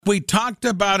We talked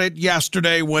about it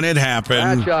yesterday when it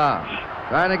happened. Bradshaw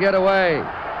trying to get away.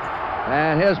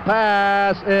 And his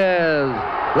pass is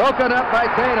broken up by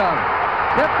Tatum.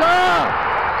 Tipped off.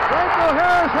 Franco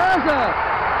Harris has it.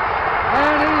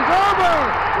 And he's over.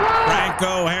 Whoa!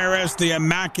 Franco Harris, the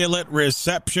immaculate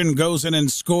reception, goes in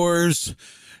and scores.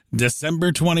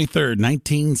 December 23rd,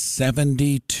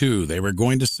 1972. They were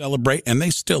going to celebrate, and they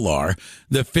still are,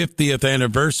 the 50th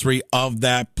anniversary of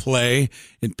that play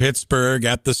in Pittsburgh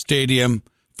at the stadium.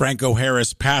 Franco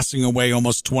Harris passing away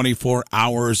almost 24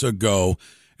 hours ago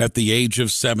at the age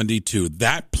of 72.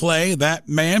 That play, that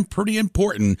man, pretty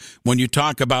important when you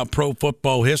talk about pro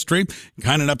football history.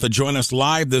 Kind enough to join us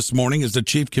live this morning is the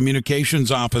Chief Communications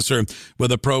Officer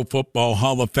with the Pro Football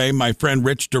Hall of Fame. My friend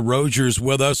Rich DeRozier's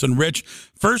with us. And Rich,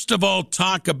 first of all,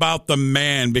 talk about the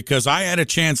man, because I had a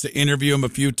chance to interview him a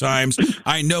few times.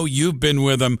 I know you've been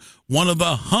with him. One of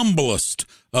the humblest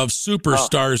of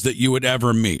superstars that you would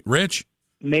ever meet. Rich?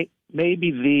 Maybe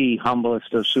the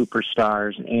humblest of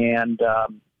superstars. And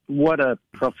what a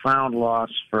profound loss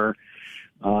for,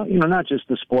 not just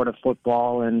the sport of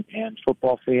football and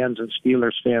football fans and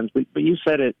Steelers fans, but you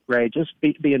said it, Ray, just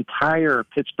the entire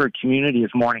Pittsburgh community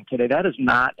is mourning today. That is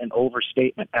not an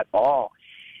overstatement at all.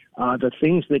 The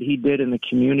things that he did in the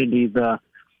community, the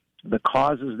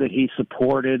causes that he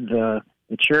supported, the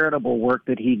charitable work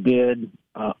that he did,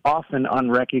 often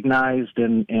unrecognized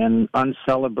and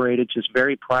uncelebrated, just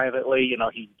very privately.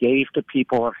 He gave to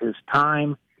people of his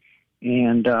time.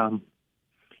 And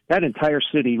that entire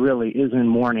city really is in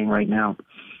mourning right now.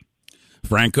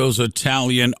 Franco's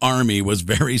Italian army was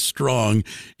very strong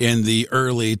in the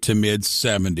early to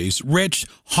mid-'70s. Rich,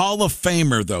 Hall of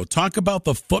Famer, though. Talk about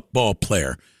the football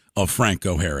player of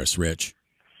Franco Harris, Rich.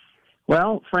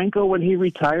 Well, Franco, when he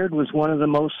retired, was one of the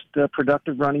most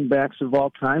productive running backs of all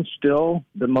time. Still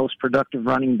the most productive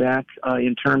running back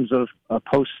in terms of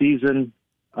postseason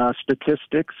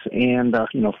statistics, and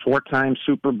four-time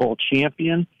Super Bowl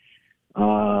champion.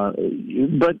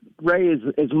 But Ray,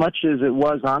 as much as it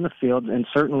was on the field, and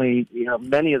certainly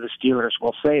many of the Steelers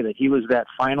will say that he was that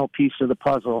final piece of the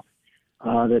puzzle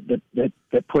that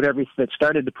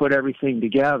started to put everything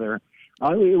together.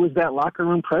 It was that locker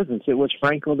room presence. It was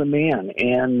Franco the man,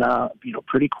 and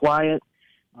pretty quiet.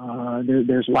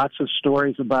 There's lots of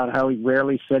stories about how he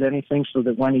rarely said anything, so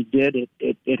that when he did,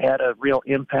 it had a real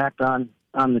impact on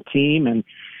the team. And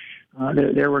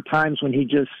there were times when he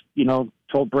just,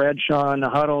 told Bradshaw in the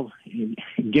huddle,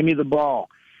 give me the ball,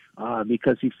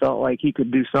 because he felt like he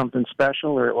could do something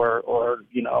special or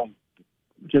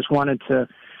just wanted to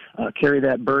carry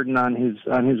that burden on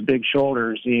his big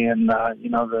shoulders. And,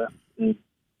 the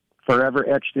forever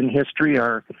etched in history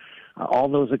are all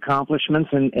those accomplishments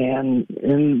and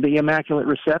the immaculate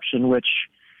reception, which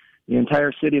the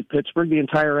entire city of Pittsburgh, the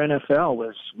entire NFL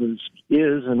is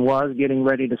getting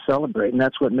ready to celebrate. And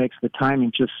that's what makes the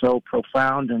timing just so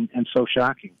profound and so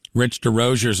shocking. Rich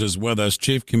DeRoziers is with us,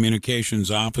 Chief Communications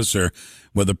Officer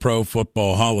with the Pro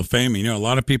Football Hall of Fame. A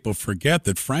lot of people forget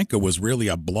that Franco was really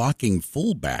a blocking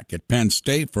fullback at Penn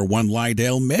State for one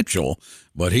Lydell Mitchell,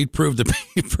 but he proved to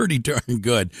be pretty darn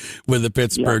good with the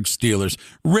Pittsburgh Steelers.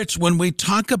 Rich, when we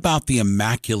talk about the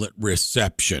immaculate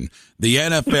reception, the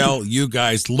NFL, you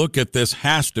guys look at this,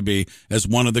 has to be as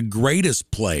one of the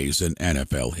greatest plays in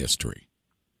NFL history.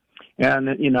 And,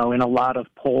 in a lot of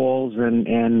polls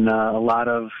and a lot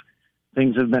of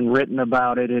things have been written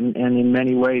about it and in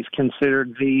many ways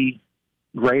considered the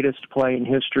greatest play in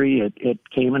history. It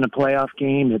came in a playoff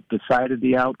game. It decided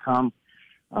the outcome.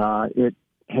 It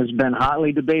has been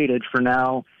hotly debated for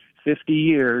now 50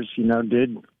 years.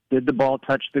 Did the ball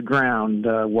touch the ground?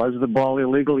 Was the ball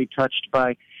illegally touched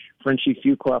by Frenchie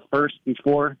Fuqua first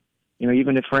before,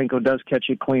 even if Franco does catch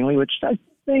it cleanly, which I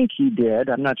think he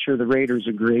did. I'm not sure the Raiders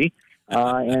agree.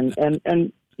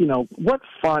 And what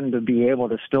fun to be able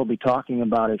to still be talking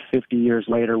about it 50 years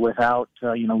later without,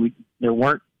 there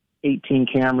weren't 18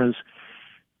 cameras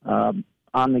on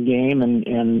the game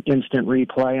and instant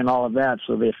replay and all of that.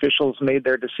 So the officials made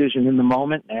their decision in the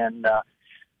moment, and I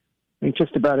think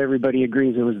just about everybody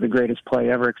agrees it was the greatest play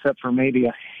ever, except for maybe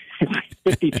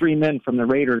 53 men from the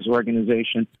Raiders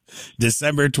organization.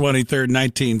 December 23rd,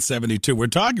 1972. We're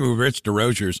talking with Rich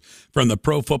DeRoziers from the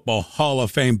Pro Football Hall of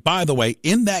Fame. By the way,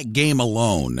 in that game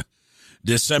alone,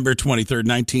 December 23rd,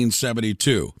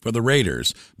 1972, for the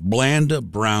Raiders, Blanda,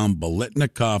 Brown,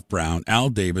 Biletnikoff, Brown, Al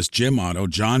Davis, Jim Otto,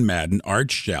 John Madden, Art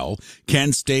Shell,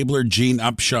 Ken Stabler, Gene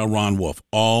Upshaw, Ron Wolf,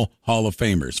 all Hall of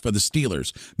Famers. For the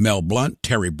Steelers, Mel Blount,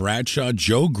 Terry Bradshaw,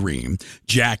 Joe Green,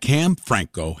 Jack Ham,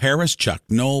 Franco Harris, Chuck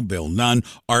Noll, Bill Nunn,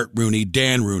 Art Rooney,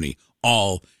 Dan Rooney,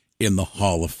 all in the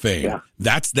Hall of Fame. Yeah.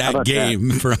 That's that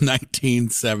game from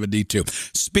 1972.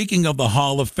 Speaking of the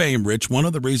Hall of Fame, Rich, one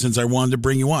of the reasons I wanted to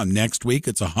bring you on next week,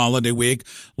 it's a holiday week.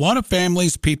 A lot of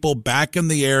families, people back in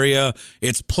the area.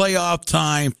 It's playoff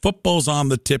time. Football's on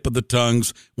the tip of the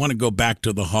tongues. Want to go back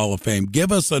to the Hall of Fame.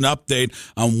 Give us an update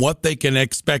on what they can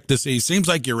expect to see. Seems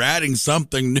like you're adding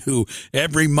something new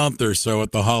every month or so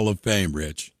at the Hall of Fame,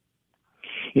 Rich.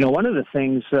 You know, one of the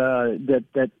things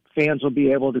that fans will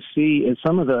be able to see is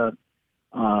some of the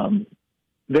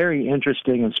very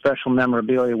interesting and special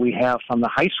memorabilia we have from the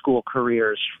high school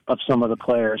careers of some of the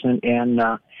players. And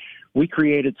we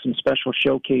created some special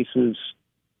showcases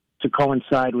to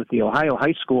coincide with the Ohio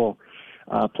high school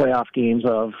playoff games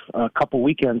of a couple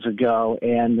weekends ago.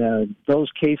 And those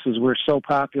cases were so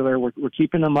popular. We're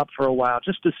keeping them up for a while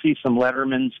just to see some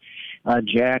Letterman's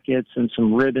jackets and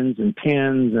some ribbons and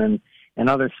pins and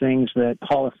other things that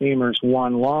Hall of Famers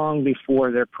won long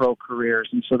before their pro careers.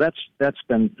 And so that's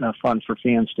been fun for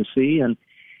fans to see.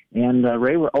 And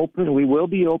Ray, we're open. We will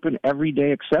be open every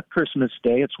day except Christmas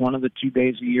Day. It's one of the 2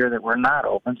 days a year that we're not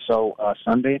open. So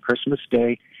Sunday and Christmas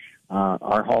Day,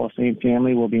 our Hall of Fame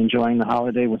family will be enjoying the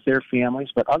holiday with their families.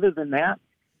 But other than that,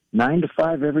 9 to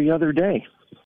 5 every other day.